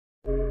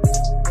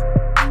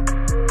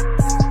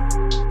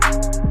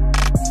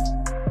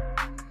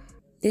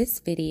This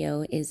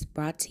video is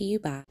brought to you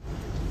by...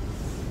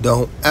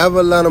 Don't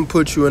ever let them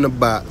put you in a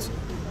box.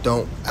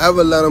 Don't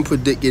ever let them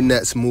predict your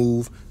next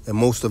move. And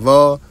most of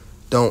all,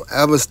 don't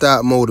ever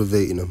stop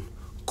motivating them.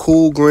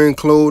 Cool green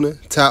clothing,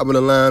 top of the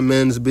line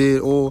men's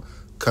beard oil,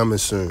 coming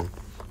soon.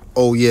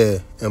 Oh yeah,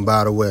 and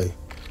by the way,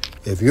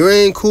 if you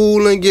ain't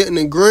cool and getting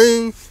the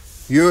green,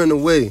 you're in the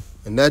way.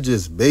 And that's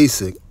just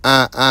basic.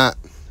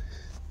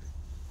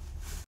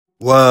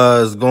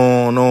 What's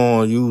going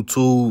on,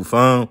 YouTube,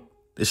 fam?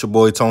 It's your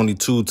boy Tony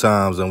 2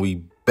 times, and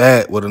we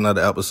back with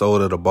another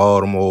episode of the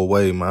Baltimore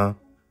Way, man.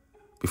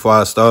 Before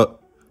I start,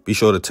 be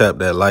sure to tap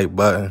that like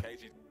button.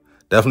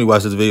 Definitely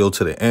watch this video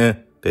to the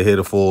end to hear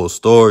the full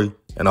story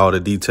and all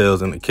the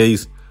details in the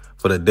case.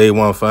 For the day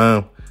one,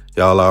 fam,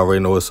 y'all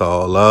already know it's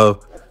all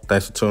love.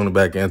 Thanks for tuning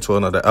back into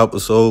another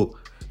episode.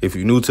 If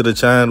you're new to the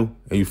channel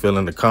and you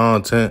feeling the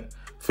content,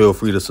 feel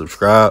free to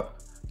subscribe.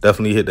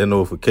 Definitely hit that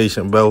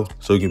notification bell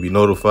so you can be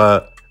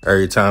notified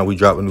every time we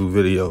drop a new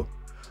video.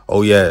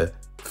 Oh yeah,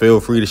 feel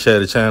free to share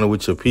the channel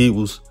with your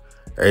peoples.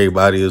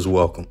 Everybody is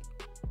welcome.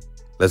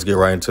 Let's get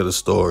right into the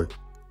story.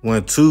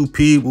 When two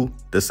people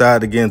decide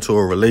to get into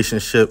a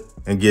relationship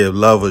and give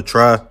love a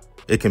try,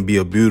 it can be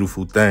a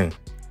beautiful thing.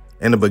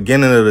 In the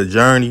beginning of the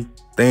journey,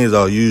 things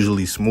are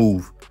usually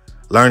smooth.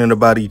 Learning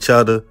about each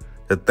other,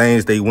 the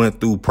things they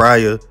went through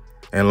prior,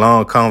 and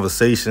long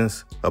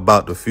conversations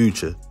about the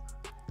future.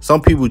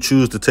 Some people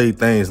choose to take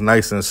things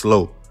nice and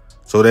slow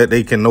so that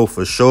they can know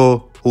for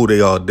sure who they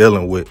are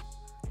dealing with.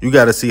 You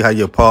got to see how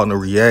your partner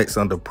reacts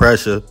under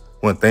pressure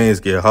when things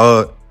get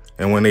hard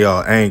and when they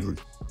are angry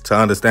to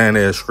understand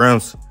their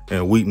strengths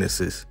and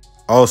weaknesses.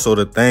 Also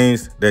the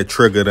things that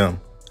trigger them.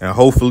 And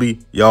hopefully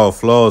y'all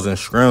flaws and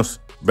strengths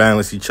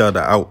balance each other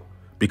out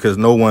because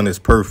no one is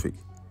perfect.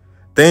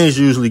 Things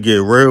usually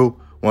get real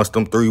once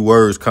them 3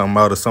 words come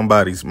out of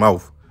somebody's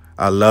mouth.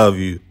 I love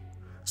you.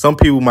 Some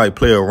people might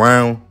play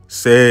around,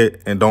 say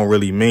it, and don't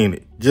really mean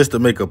it, just to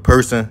make a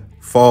person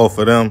fall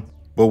for them.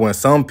 But when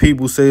some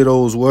people say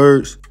those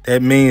words,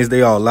 that means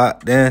they are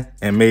locked in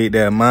and made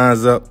their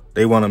minds up.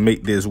 They want to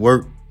make this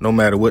work no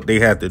matter what they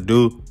have to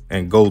do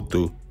and go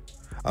through.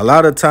 A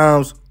lot of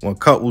times when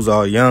couples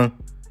are young,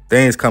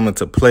 things come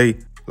into play,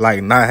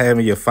 like not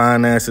having your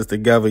finances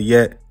together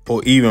yet,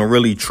 or even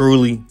really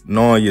truly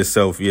knowing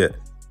yourself yet.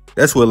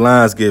 That's where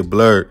lines get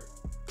blurred.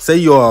 Say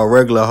you are a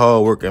regular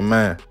hardworking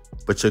man,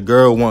 but your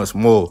girl wants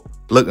more,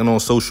 looking on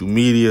social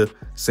media,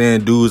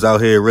 seeing dudes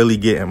out here really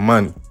getting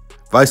money.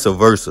 Vice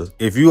versa.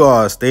 If you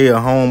are a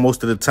stay-at-home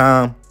most of the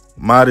time,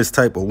 modest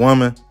type of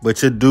woman,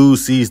 but your dude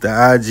sees the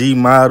IG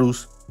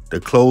models, the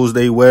clothes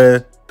they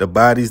wear, the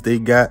bodies they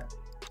got,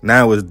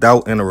 now it's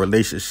doubt in a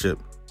relationship.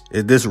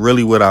 Is this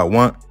really what I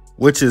want?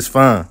 Which is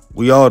fine.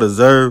 We all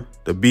deserve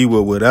to be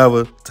with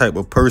whatever type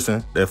of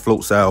person that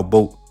floats our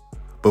boat.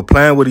 But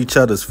playing with each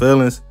other's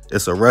feelings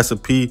is a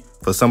recipe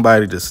for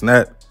somebody to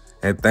snap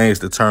and things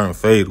to turn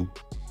fatal.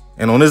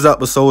 And on this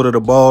episode of the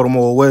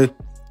Baltimore Way,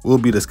 we'll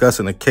be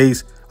discussing a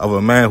case of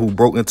a man who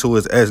broke into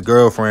his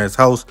ex-girlfriend's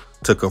house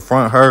to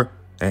confront her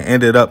and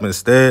ended up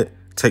instead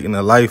taking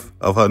the life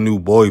of her new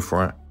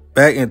boyfriend.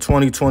 Back in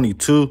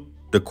 2022,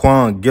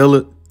 Daquan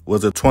Gillett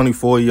was a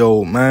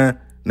 24-year-old man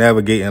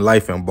navigating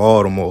life in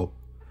Baltimore.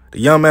 The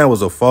young man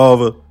was a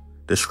father,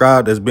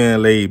 described as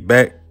being laid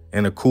back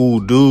and a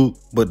cool dude,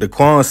 but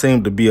Daquan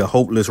seemed to be a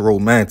hopeless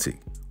romantic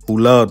who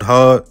loved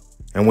hard,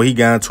 and when he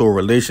got into a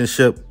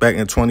relationship back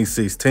in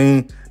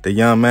 2016, the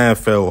young man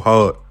fell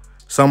hard.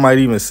 Some might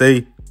even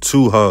say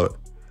too hard.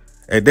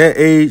 At that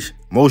age,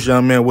 most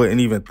young men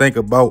wouldn't even think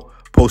about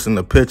posting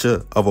a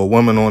picture of a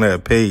woman on their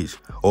page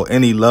or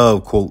any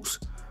love quotes,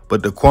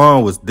 but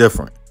Daquan was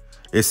different.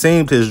 It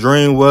seemed his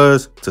dream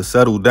was to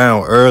settle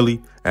down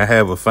early and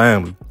have a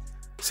family.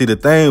 See, the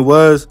thing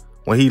was,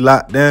 when he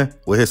locked in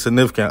with his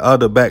significant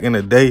other back in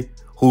the day,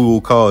 who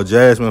we'll call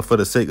Jasmine for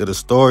the sake of the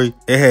story,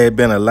 it had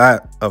been a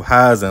lot of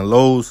highs and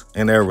lows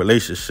in their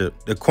relationship.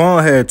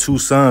 Daquan had 2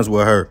 sons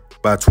with her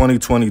by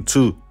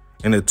 2022,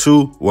 and the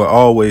 2 were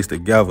always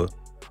together.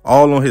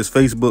 All on his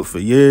Facebook for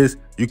years,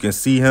 you can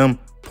see him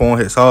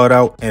pouring his heart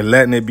out and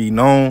letting it be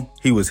known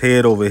he was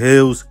head over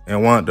heels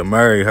and wanted to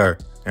marry her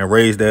and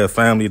raise their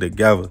family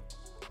together.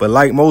 But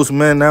like most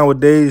men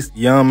nowadays,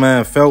 young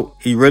man felt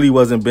he really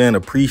wasn't being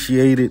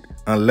appreciated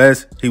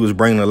unless he was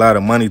bringing a lot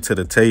of money to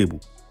the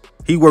table.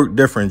 He worked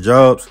different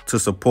jobs to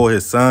support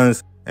his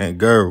sons and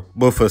girl,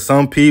 but for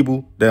some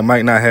people, that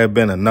might not have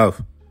been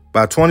enough.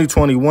 By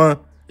 2021,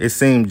 it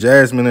seemed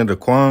Jasmine and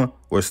Daquan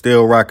were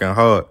still rocking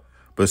hard,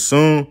 but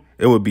soon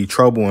it would be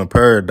trouble in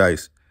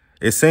paradise.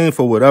 It seemed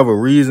for whatever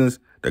reasons,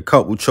 the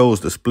couple chose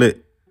to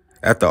split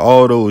after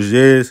all those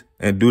years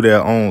and do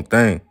their own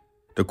thing.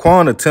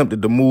 Daquan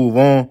attempted to move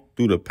on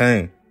through the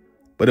pain,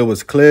 but it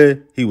was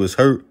clear he was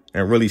hurt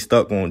and really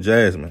stuck on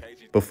Jasmine.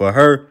 But for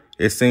her,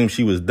 it seemed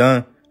she was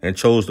done and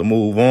chose to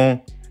move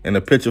on. In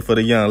the picture for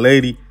the young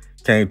lady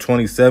came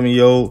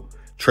 27-year-old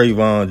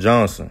Trayvon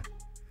Johnson.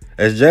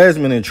 As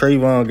Jasmine and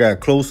Trayvon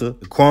got closer,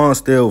 Daquan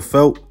still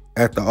felt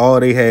after all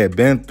they had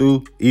been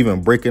through,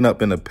 even breaking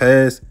up in the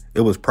past,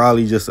 it was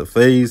probably just a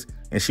phase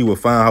and she would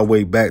find her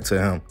way back to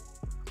him.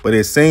 but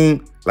it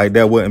seemed like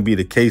that wouldn't be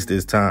the case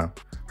this time.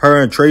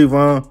 Her and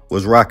Trayvon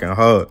was rocking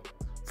hard.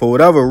 For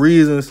whatever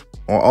reasons,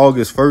 on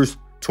August 1st,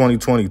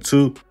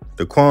 2022,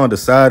 Daquan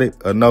decided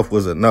enough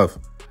was enough.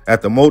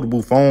 After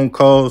multiple phone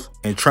calls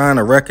and trying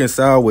to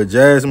reconcile with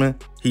Jasmine,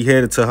 he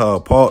headed to her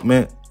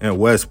apartment in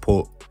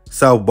Westport,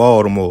 South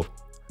Baltimore.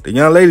 The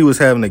young lady was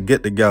having a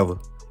get-together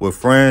with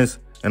friends,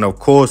 and of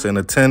course in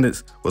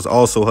attendance was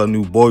also her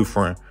new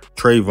boyfriend,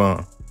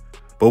 Trayvon.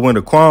 But when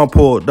Daquan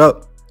pulled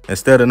up,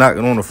 instead of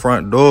knocking on the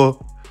front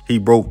door, he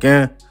broke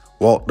in,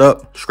 walked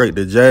up straight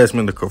to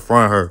Jasmine to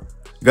confront her,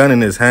 gun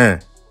in his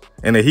hand.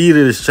 In a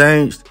heated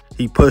exchange,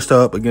 he pushed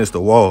her up against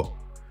the wall.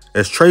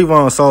 As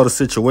Trayvon saw the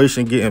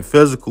situation getting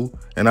physical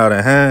and out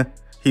of hand,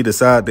 he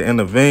decided to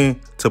intervene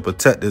to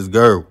protect his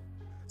girl.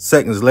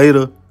 Seconds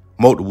later,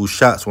 multiple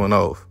shots went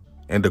off,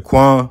 and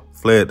Daquan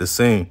fled the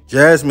scene.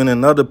 Jasmine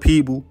and other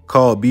people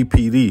called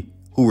BPD,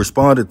 who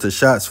responded to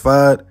shots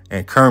fired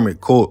in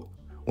Kermit Court.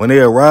 When they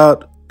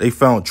arrived, they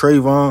found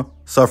Trayvon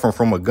suffering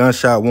from a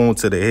gunshot wound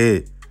to the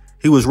head.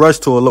 He was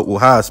rushed to a local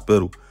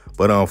hospital,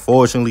 but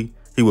unfortunately,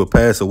 he would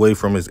pass away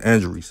from his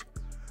injuries.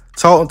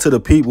 Talking to the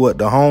people at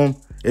the home,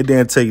 it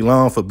didn't take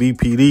long for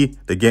BPD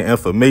to get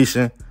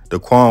information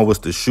Daquan was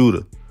the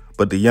shooter,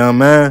 but the young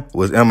man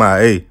was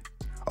MIA.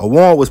 A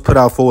warrant was put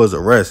out for his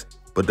arrest,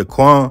 but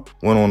Daquan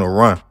went on a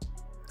run.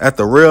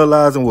 After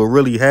realizing what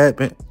really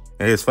happened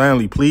and his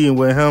family pleading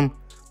with him,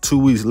 2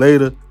 weeks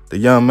later, the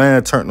young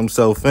man turned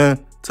himself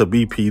in to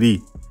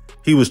BPD.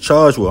 He was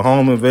charged with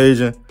home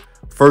invasion,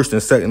 first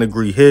and second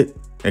degree hit,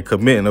 and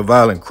committing a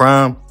violent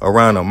crime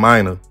around a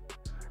minor.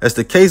 As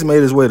the case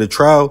made its way to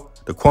trial,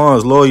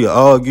 Daquan's lawyer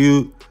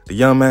argued the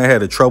young man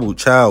had a troubled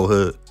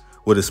childhood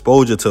with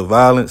exposure to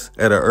violence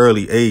at an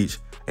early age,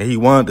 and he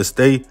wanted to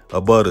stay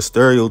above the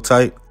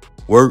stereotype,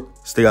 work,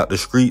 stay out the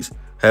streets,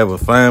 have a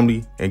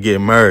family, and get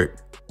married.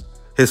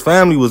 His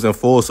family was in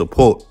full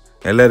support,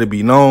 and let it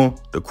be known,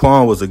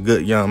 Daquan was a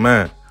good young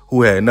man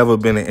who had never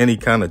been in any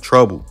kind of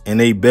trouble, and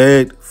they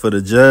begged for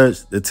the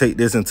judge to take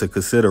this into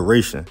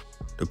consideration.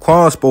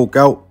 Daquan spoke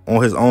out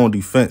on his own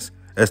defense.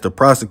 As the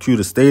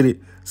prosecutor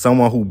stated,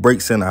 someone who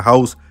breaks in a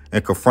house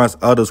and confronts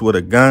others with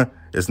a gun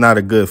is not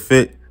a good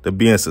fit to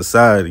be in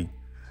society.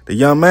 The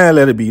young man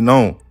let it be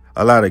known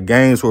a lot of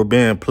games were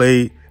being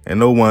played and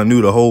no one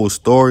knew the whole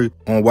story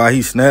on why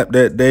he snapped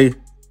that day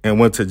and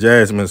went to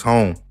Jasmine's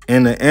home.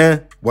 In the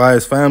end, while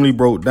his family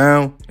broke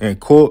down in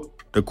court,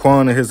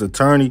 Daquan and his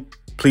attorney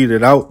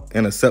pleaded out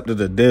and accepted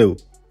a deal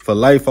for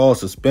life all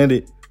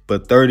suspended,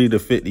 but 30 to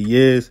 50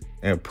 years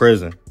in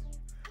prison.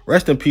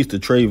 Rest in peace to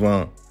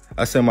Trayvon.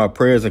 I send my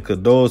prayers and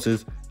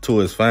condolences to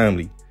his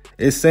family.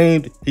 It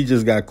seemed he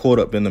just got caught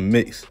up in the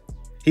mix.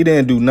 He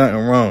didn't do nothing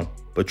wrong,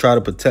 but try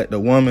to protect the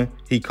woman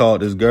he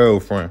called his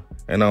girlfriend,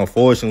 and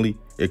unfortunately,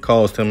 it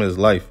cost him his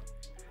life.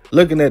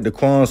 Looking at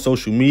Daquan's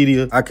social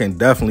media, I can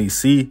definitely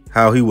see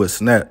how he would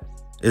snap.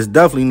 It's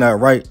definitely not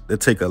right to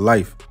take a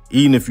life,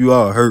 even if you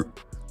are hurt.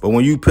 But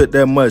when you put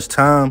that much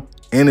time,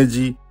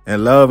 energy,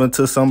 and love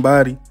into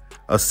somebody,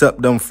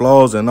 accept them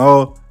flaws and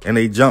all, and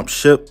they jump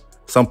ship,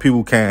 some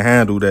people can't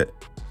handle that.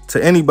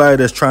 To anybody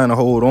that's trying to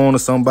hold on to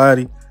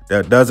somebody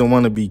that doesn't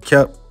want to be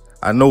kept,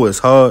 I know it's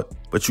hard,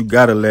 but you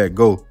gotta let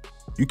go.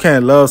 You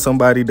can't love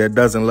somebody that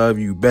doesn't love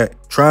you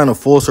back. Trying to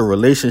force a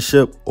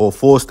relationship or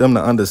force them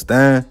to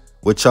understand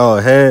what y'all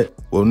had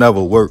will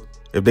never work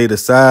if they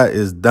decide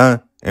it's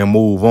done and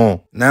move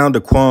on. Now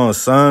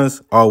Daquan's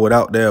sons are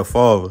without their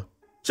father.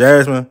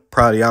 Jasmine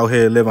probably out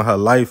here living her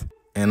life,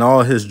 and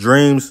all his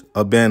dreams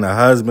of being a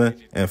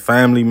husband and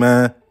family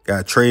man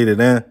got traded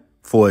in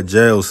for a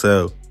jail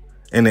cell.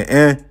 In the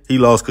end, he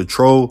lost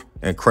control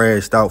and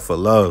crashed out for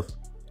love.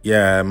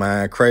 Yeah,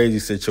 man, crazy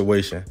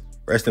situation.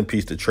 Rest in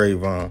peace to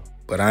Trayvon.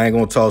 But I ain't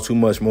gonna talk too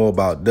much more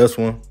about this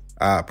one.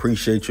 I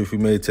appreciate you if you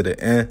made it to the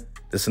end.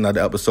 This is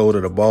another episode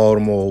of the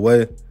Baltimore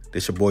Way.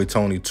 This your boy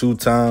Tony 2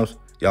 times.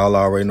 Y'all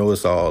already know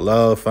it's all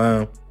love,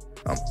 fam.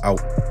 I'm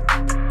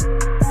out.